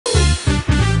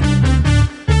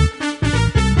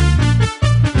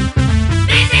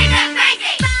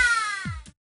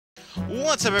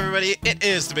What's up, everybody? It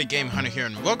is the Big Game Hunter here,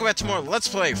 and welcome back to more Let's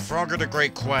Play Frogger the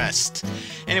Great Quest.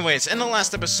 Anyways, in the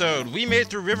last episode, we made it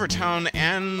through Rivertown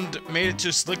and made it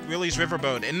to Slick Willy's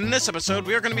riverboat. In this episode,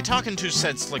 we are going to be talking to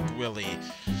said Slick Willy.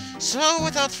 So,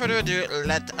 without further ado,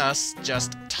 let us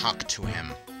just talk to him.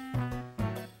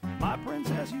 My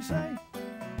princess, you say?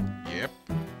 Yep.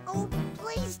 Oh,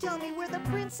 please tell me where the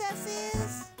princess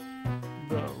is.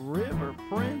 The river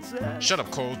princess? Shut up,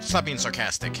 Khold. Stop being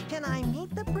sarcastic. Can I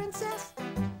meet the princess?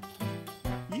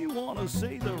 You want to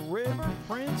see the river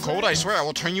princess? Khold, I swear I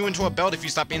will turn you into a belt if you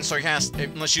stop being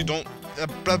sarcastic, unless you don't...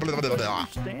 blah, blah, blah, blah. I'm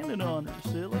standing on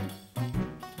her, silly.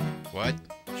 What?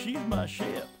 She's my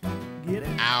ship. Get it?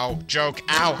 Ow. Joke.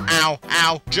 Ow. Ow.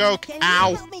 Ow. Joke. Can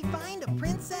Ow. you help me find a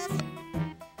princess?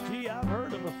 Gee, I've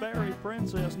heard of a fairy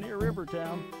princess near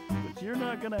Rivertown, but you're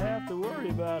not going to have to worry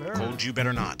about her. Khold, you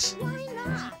better not. Why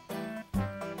not?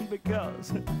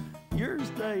 Because you're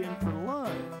staying for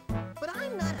lunch. But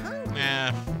I'm not hungry.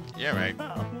 Yeah, right.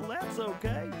 Oh, well, that's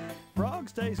okay.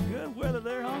 Frogs taste good whether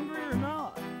they're hungry or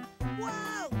not.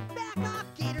 Whoa! Back off,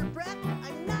 Gator Breath.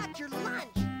 I'm not your lunch.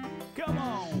 Come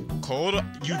on. Khold,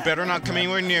 you better not come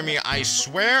anywhere near me. I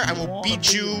swear I will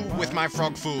beat you with my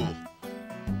frog fool.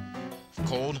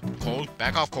 Khold,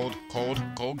 back off,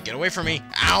 Khold, get away from me.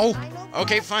 Ow!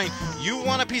 Okay, fine. You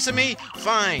want a piece of me?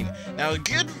 Fine. Now, a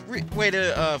good way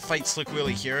to fight Slick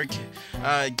Willy here.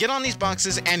 Get on these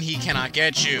boxes and he cannot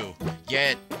get you.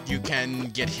 Yet, you can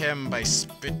get him by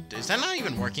spit... Is that not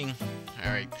even working?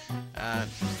 Alright.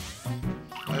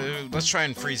 Let's try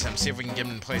and freeze him. See if we can get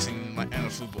him in place in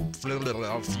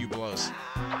a few blows.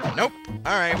 Nope.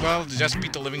 Alright, well, just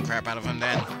beat the living crap out of him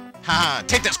then. Haha,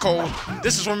 take this, Khold!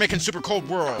 This is what we're making Super Cold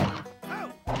World!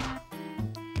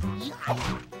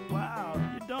 Wow,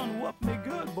 you done whooped me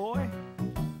good, boy.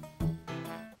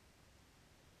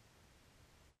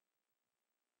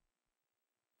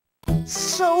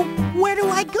 So, where do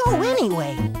I go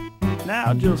anyway?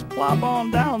 Now just plop on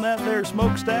down that there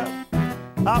smokestack,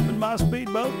 hop in my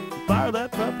speedboat, and fire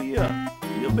that puppy up.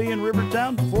 You'll be in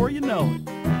Rivertown before you know it.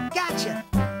 Gotcha.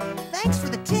 Thanks for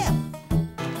the tip.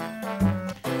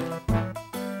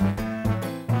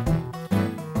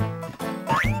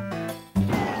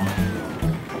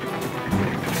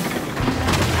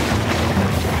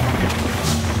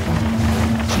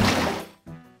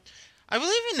 I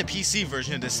believe in the PC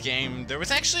version of this game, there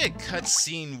was actually a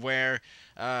cutscene where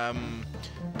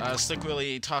Slick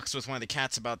Willy talks with one of the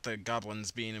cats about the goblins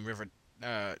being in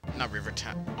not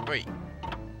Rivertown. Wait.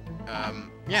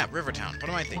 Yeah, Rivertown. What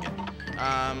am I thinking?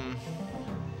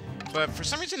 But for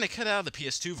some reason they cut out the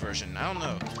PS2 version. I don't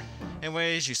know.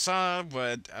 Anyways, you saw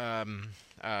what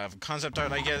concept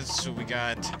art, I guess. So we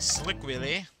got Slick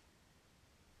Willy,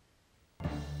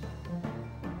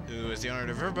 who is the owner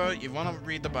of the riverboat. You want to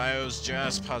read the bios,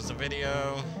 just pause the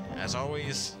video, as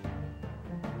always.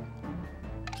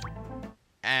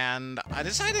 And I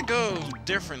decided to go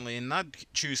differently and not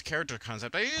choose character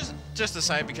concept. I just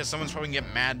decided because someone's probably going to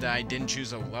get mad that I didn't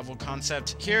choose a level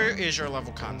concept. Here is your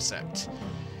level concept.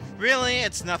 Really,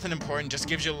 it's nothing important, just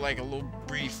gives you like a little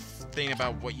brief thing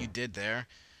about what you did there.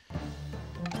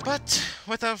 But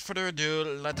without further ado,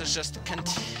 let us just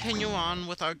continue on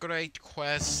with our great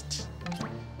quest.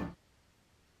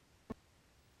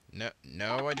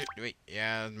 No, I did. Wait,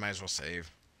 yeah, might as well save.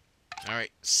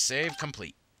 Alright, save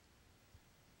complete.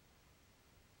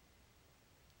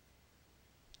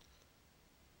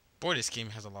 Boy, this game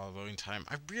has a lot of loading time.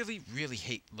 I really, really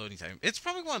hate loading time. It's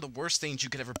probably one of the worst things you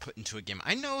could ever put into a game.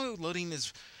 I know loading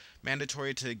is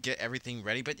mandatory to get everything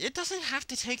ready, but it doesn't have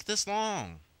to take this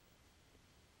long.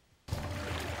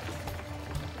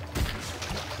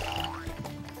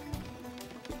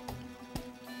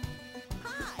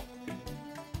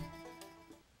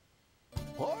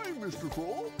 Hi, Mr.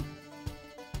 Croc.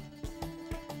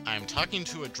 I'm talking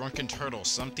to a drunken turtle.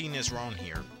 Something is wrong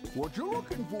here. What you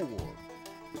looking for?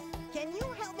 Can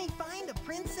you help me find a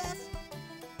princess?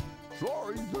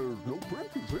 Sorry, there's no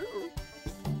princess here.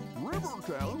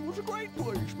 Rivertown was a great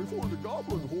place before the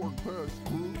goblin horde passed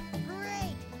through.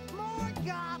 Great! More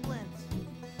goblins!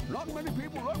 Not many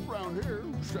people left around here,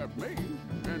 except me,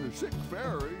 and a sick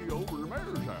fairy over the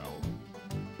mayor's house.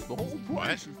 The whole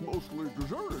place is mostly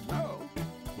deserted now.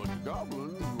 But the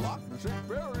goblins locked the sick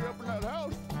fairy up in that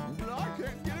house, and I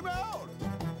can't get him out.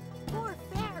 Poor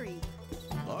fairy!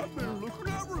 I've been looking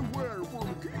everywhere for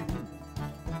the key.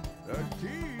 That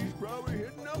key's probably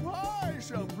hidden up high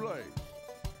someplace.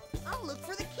 I'll look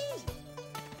for the key.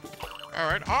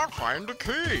 Alright, I'll find the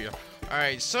key.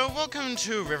 Alright, so welcome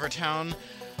to Rivertown.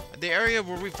 the area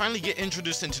where we finally get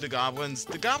introduced into the goblins.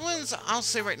 The goblins, I'll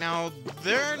say right now,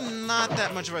 they're not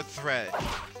that much of a threat.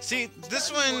 See,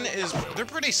 this one is, they're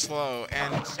pretty slow,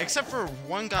 and except for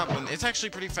one goblin, it's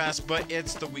actually pretty fast, but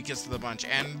it's the weakest of the bunch.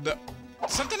 And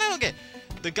something I don't get,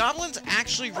 the goblins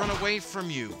actually run away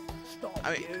from you.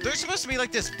 I mean, they're supposed to be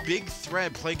like this big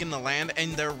thread plaguing the land,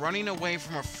 and they're running away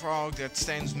from a frog that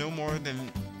stands no more than,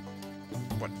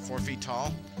 what, 4 feet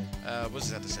tall? What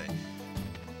does that have to say?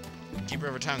 Keep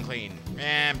River Town clean.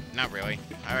 Not really.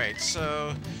 Alright,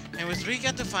 so, anyways, we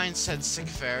got to find said sick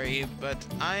fairy, but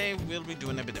I will be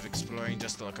doing a bit of exploring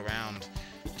just to look around.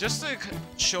 Just to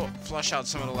flush out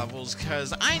some of the levels,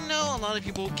 because I know a lot of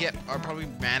people are probably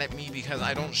mad at me because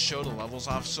I don't show the levels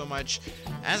off so much.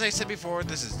 As I said before,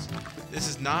 this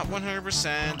is not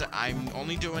 100%. I'm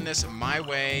only doing this my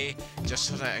way, just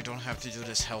so that I don't have to do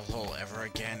this hellhole ever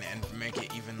again and make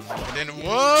it even longer than—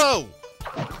 Whoa!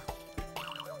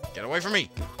 Get away from me!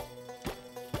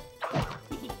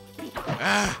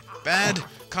 Ah, bad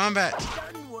combat.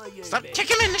 Stop! Kick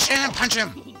him in the shin and punch him!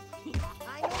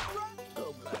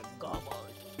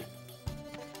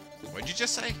 What'd you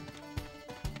just say?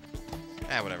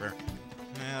 Whatever.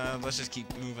 Let's just keep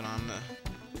moving on.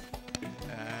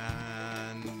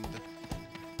 And...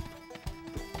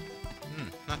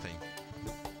 nothing.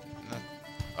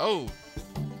 Oh!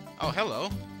 Oh, hello.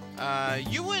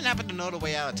 You wouldn't happen to know the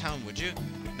way out of town, would you?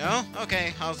 No?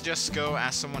 Okay, I'll just go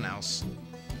ask someone else.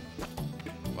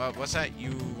 Well, what's that?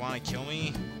 You want to kill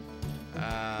me?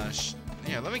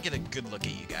 Yeah, let me get a good look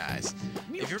at you guys.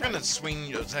 If you're gonna swing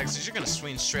your attacks, you're gonna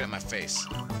swing straight at my face.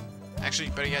 Actually,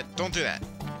 better yet, don't do that.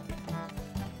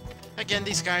 Again,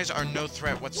 these guys are no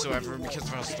threat whatsoever because of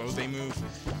how slow they move.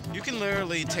 You can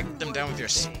literally take them down with your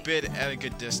spit at a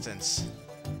good distance.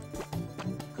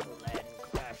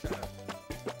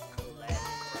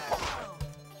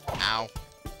 Ow.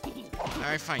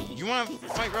 Alright, fine. You wanna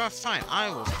fight rough? Fine, I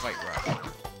will fight rough.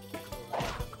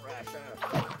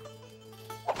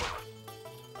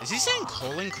 Is he saying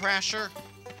colon crasher?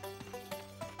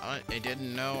 I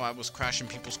didn't know I was crashing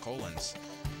people's colons.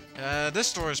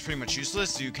 This door is pretty much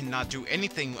useless. You cannot do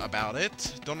anything about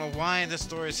it. Don't know why this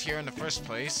door is here in the first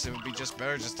place. It would be just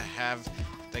better just to have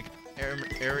the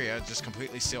area just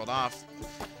completely sealed off.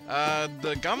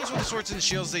 The goblins with the swords and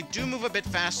shields, they do move a bit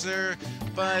faster,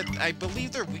 but I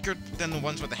believe they're weaker than the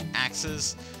ones with the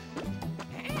axes.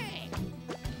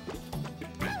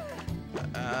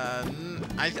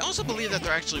 I also believe that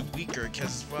they're actually weaker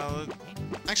because, well,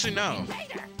 actually no.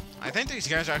 I think these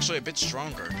guys are actually a bit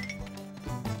stronger.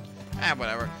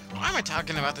 Whatever. Why am I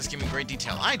talking about this game in great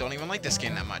detail? I don't even like this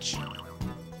game that much.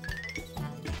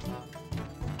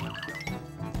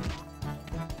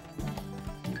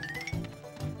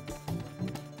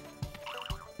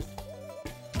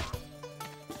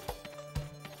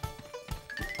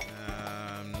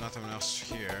 Nothing else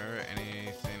here.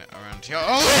 Anything around here?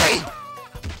 Oh, hey!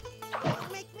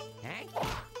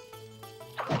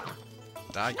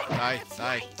 Die, die,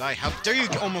 die, die. How dare you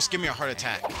almost give me a heart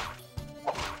attack?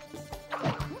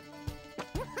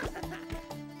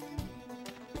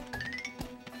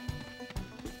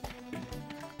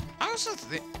 I also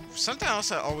think something else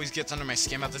that always gets under my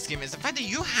skin about this game is the fact that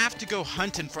you have to go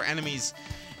hunting for enemies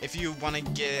if you want to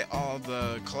get all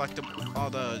the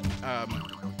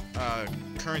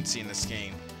currency in this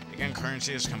game. Again,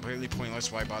 currency is completely pointless.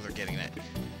 Why bother getting it?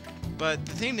 But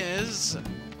the thing is,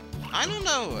 I don't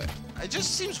know. It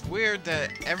just seems weird that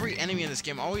every enemy in this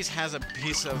game always has a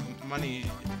piece of money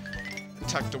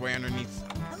tucked away underneath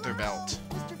their belt.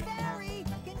 Mr. Fairy!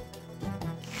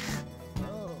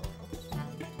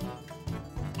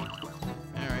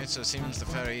 Alright, so it seems the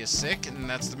fairy is sick, and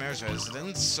that's the mayor's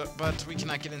residence, so, but we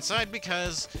cannot get inside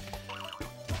because,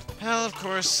 well, of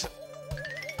course,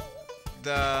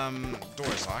 the door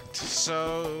is locked.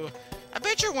 So, I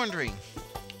bet you're wondering,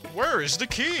 where is the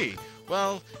key?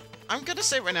 Well, I'm gonna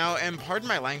say right now, and pardon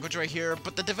my language right here,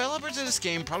 but the developers of this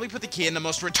game probably put the key in the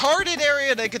most retarded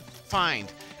area they could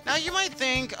find. Now, you might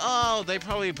think, oh, they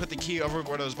probably put the key over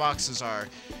where those boxes are.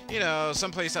 You know,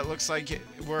 someplace that looks like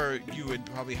where you would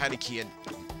probably hide a key in.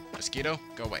 Mosquito,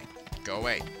 go away. Go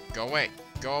away. Go away.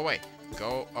 Go away.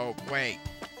 Go away.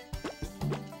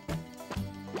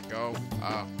 Go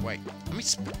away. Let me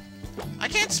spit. I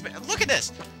can't spit. Look at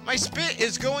this. My spit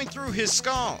is going through his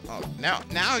skull. Oh,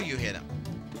 now you hit him.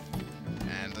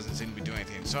 And doesn't seem to be doing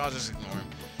anything, so I'll just ignore him.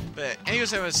 But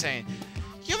anyways, I was saying,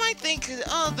 you might think,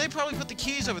 oh, they probably put the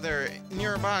keys over there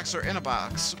near a box or in a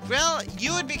box. Well,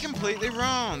 you would be completely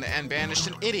wrong and banished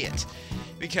an idiot.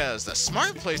 Because the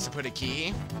smart place to put a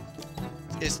key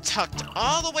is tucked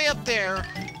all the way up there,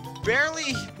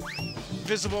 barely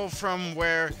visible from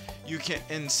where you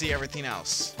can see everything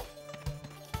else.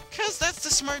 Because that's the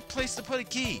smart place to put a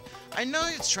key. I know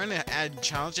it's trying to add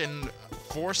challenge and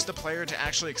force the player to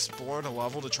actually explore the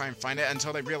level to try and find it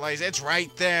until they realize it's right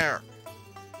there.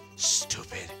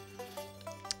 Stupid.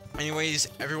 Anyways,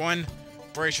 everyone,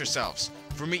 brace yourselves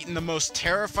for meeting the most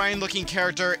terrifying looking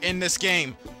character in this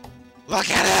game. Look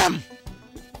at him!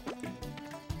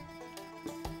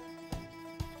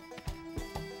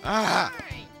 Ah!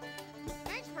 Hi.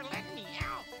 Thanks for letting me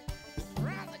out.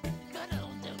 Rather good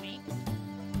old doobie.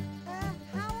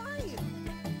 How are you?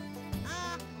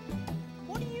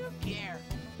 What do you care?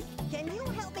 Can you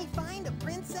help me find a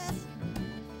princess?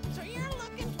 So you're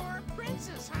looking for a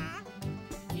princess, huh?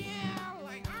 Yeah,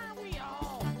 like aren't we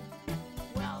all?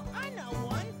 Well, I know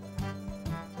one.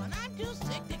 But I'm too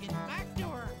sick to get back to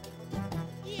her.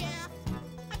 Yeah,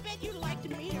 I bet you'd like to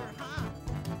meet her, huh?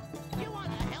 You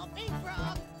wanna help me,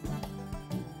 Croc?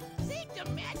 Seek the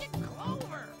magic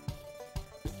clover.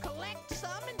 Collect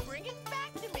some and bring it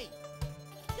back to me.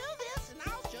 Do this and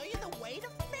I'll show you the way to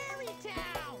Fairy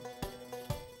Town.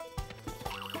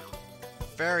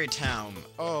 Fairy Town.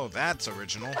 Oh, that's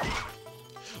original.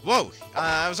 Whoa!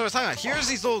 I was always talking about. Here's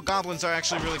these little goblins that are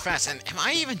actually really fast. And am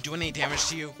I even doing any damage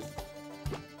to you?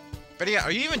 But yeah,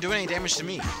 are you even doing any damage to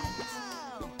me?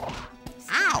 Oh,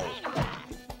 Ow!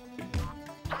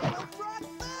 no frog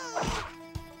food!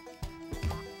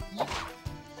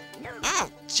 Oh,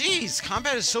 jeez!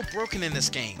 Combat is so broken in this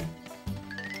game.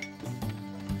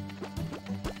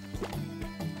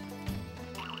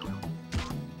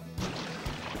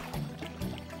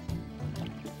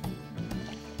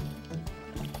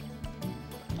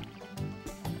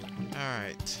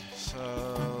 Alright,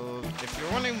 so if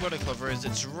you're wondering what a clover is,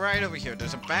 it's right over here.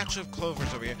 There's a batch of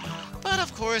clovers over here. But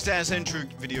of course, as in true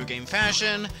video game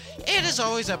fashion, it is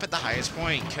always up at the highest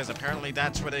point, because apparently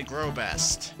that's where they grow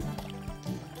best.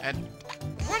 And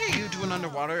what are you doing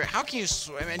underwater? How can you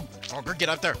swim? And Frogger, get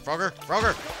up there! Frogger!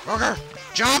 Frogger! Frogger!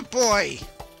 Jump, boy!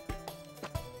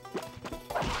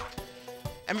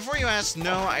 And before you ask,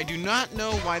 no, I do not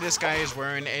know why this guy is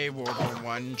wearing a World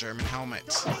War I German helmet.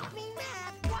 Don't make me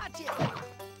mad. Watch it.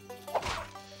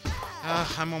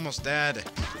 I'm almost dead.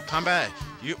 Combat,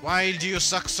 why do you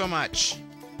suck so much?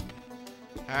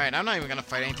 Alright, I'm not even gonna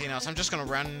fight anything else. I'm just gonna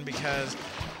run because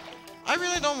I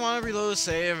really don't want to reload the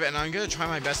save, and I'm gonna try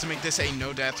my best to make this a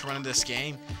no-death run of this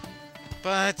game.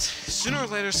 But sooner or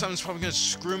later, something's probably gonna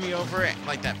screw me over,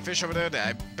 like that fish over there. That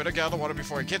I better get out of the water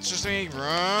before it catches me.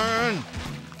 Run!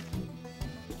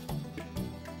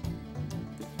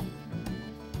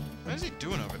 What is he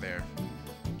doing over there?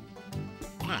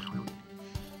 Huh.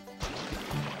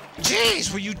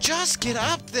 Jeez, will you just get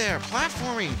up there?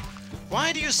 Platforming!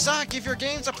 Why do you suck if your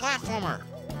game's a platformer?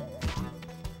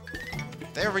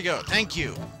 There we go, thank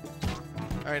you.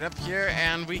 Alright, up here,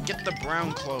 and we get the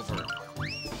brown clover.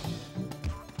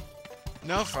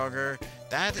 No, Frogger,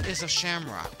 that is a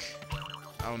shamrock.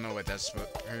 Oh no, wait, that's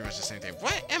pretty much the same thing.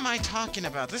 What am I talking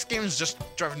about? This game is just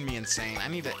driving me insane. I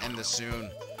need to end this soon.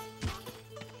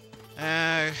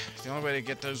 The only way to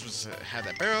get those was to have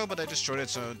that barrel, but I destroyed it,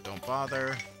 so don't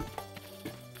bother.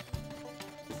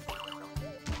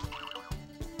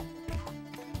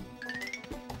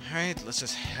 Alright, let's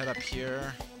just head up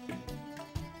here.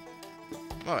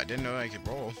 Oh, I didn't know I could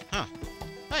roll. Huh.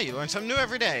 Hey, you learn something new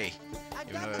every day. I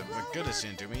Even got though the it looked good clover. as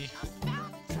soon to me.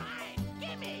 About time.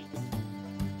 Gimme.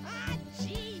 Ah,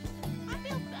 gee. I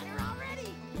feel better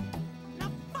already.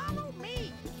 Now follow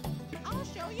me. I'll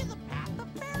show you the path to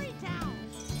Fairy Town.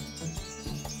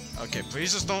 Okay,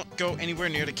 please just don't go anywhere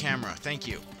near the camera. Thank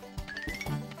you.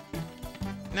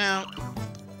 Now,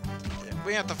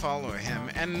 we have to follow him,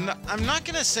 and I'm not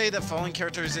gonna say that following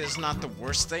characters is not the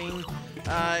worst thing.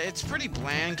 It's pretty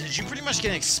bland, because you pretty much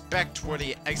can expect where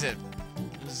the exit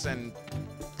is, and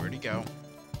where'd he go?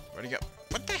 Where'd he go?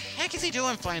 What the heck is he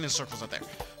doing flying in circles out there?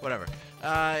 Whatever.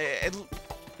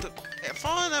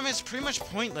 Following them is pretty much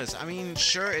pointless. I mean,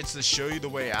 sure, it's to show you the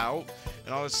way out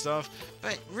and all this stuff,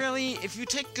 but really, if you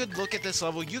take a good look at this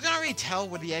level, you can already tell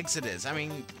where the exit is. I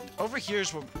mean, over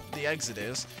here's where the exit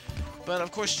is, but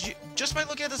of course, just by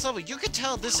looking at this level, you can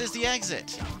tell this is the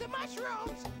exit. Jump the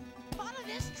mushrooms. Follow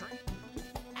this tree.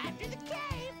 After the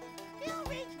cave, you'll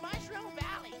reach Mushroom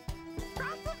Valley.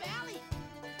 Cross the valley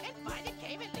and find a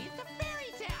cave that leads to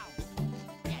Fairy Town.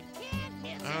 You can't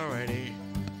miss it. Alrighty.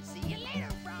 See you later,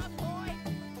 Frog Boy.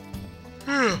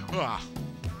 Ah.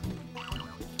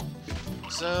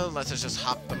 So, let's just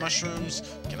hop the mushrooms.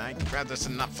 Can I grab this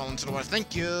and not fall into the water?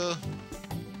 Thank you!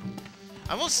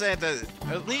 I will say that,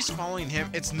 at least following him,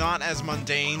 it's not as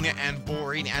mundane and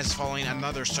boring as following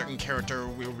another certain character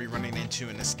we'll be running into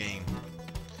in this game.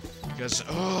 Because,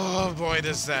 oh boy,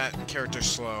 does that character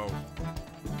slow.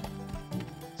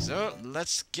 So,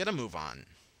 let's get a move on.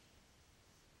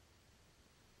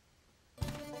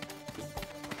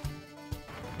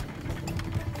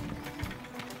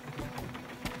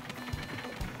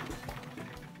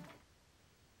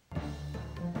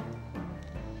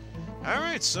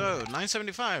 Alright, so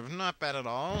 975, not bad at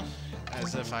all.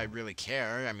 As if I really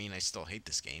care. I mean, I still hate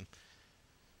this game.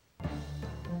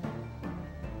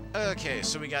 Okay,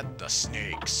 so we got the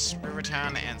snakes,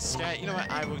 Rivertown, and Sky. You know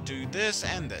what? I will do this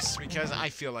and this because I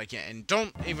feel like it. And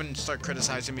don't even start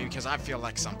criticizing me because I feel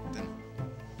like something.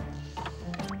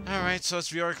 Alright, so let's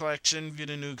view our collection, view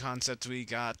the new concept we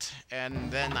got, and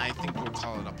then I think we'll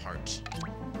call it a part.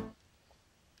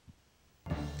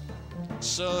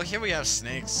 So here we have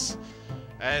snakes.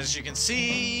 As you can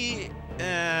see,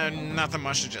 nothing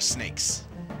much, just snakes.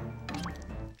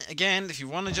 Again, if you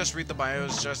want to just read the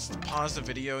bios, just pause the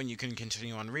video and you can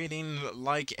continue on reading,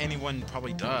 like anyone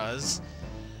probably does.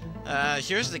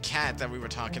 Here's the cat that we were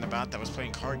talking about that was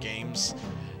playing card games.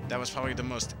 That was probably the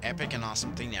most epic and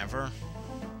awesome thing ever.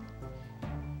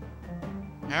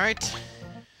 Alright,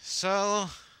 so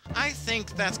I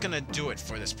think that's gonna do it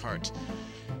for this part.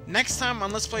 Next time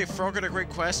on Let's Play Frog the Great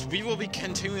Quest, we will be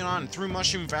continuing on through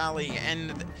Mushroom Valley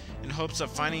and in hopes of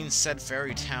finding said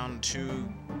fairy town to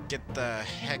get the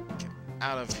heck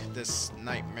out of this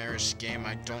nightmarish game.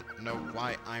 I don't know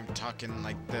why I'm talking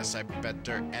like this. I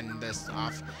better end this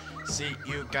off. See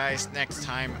you guys next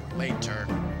time later.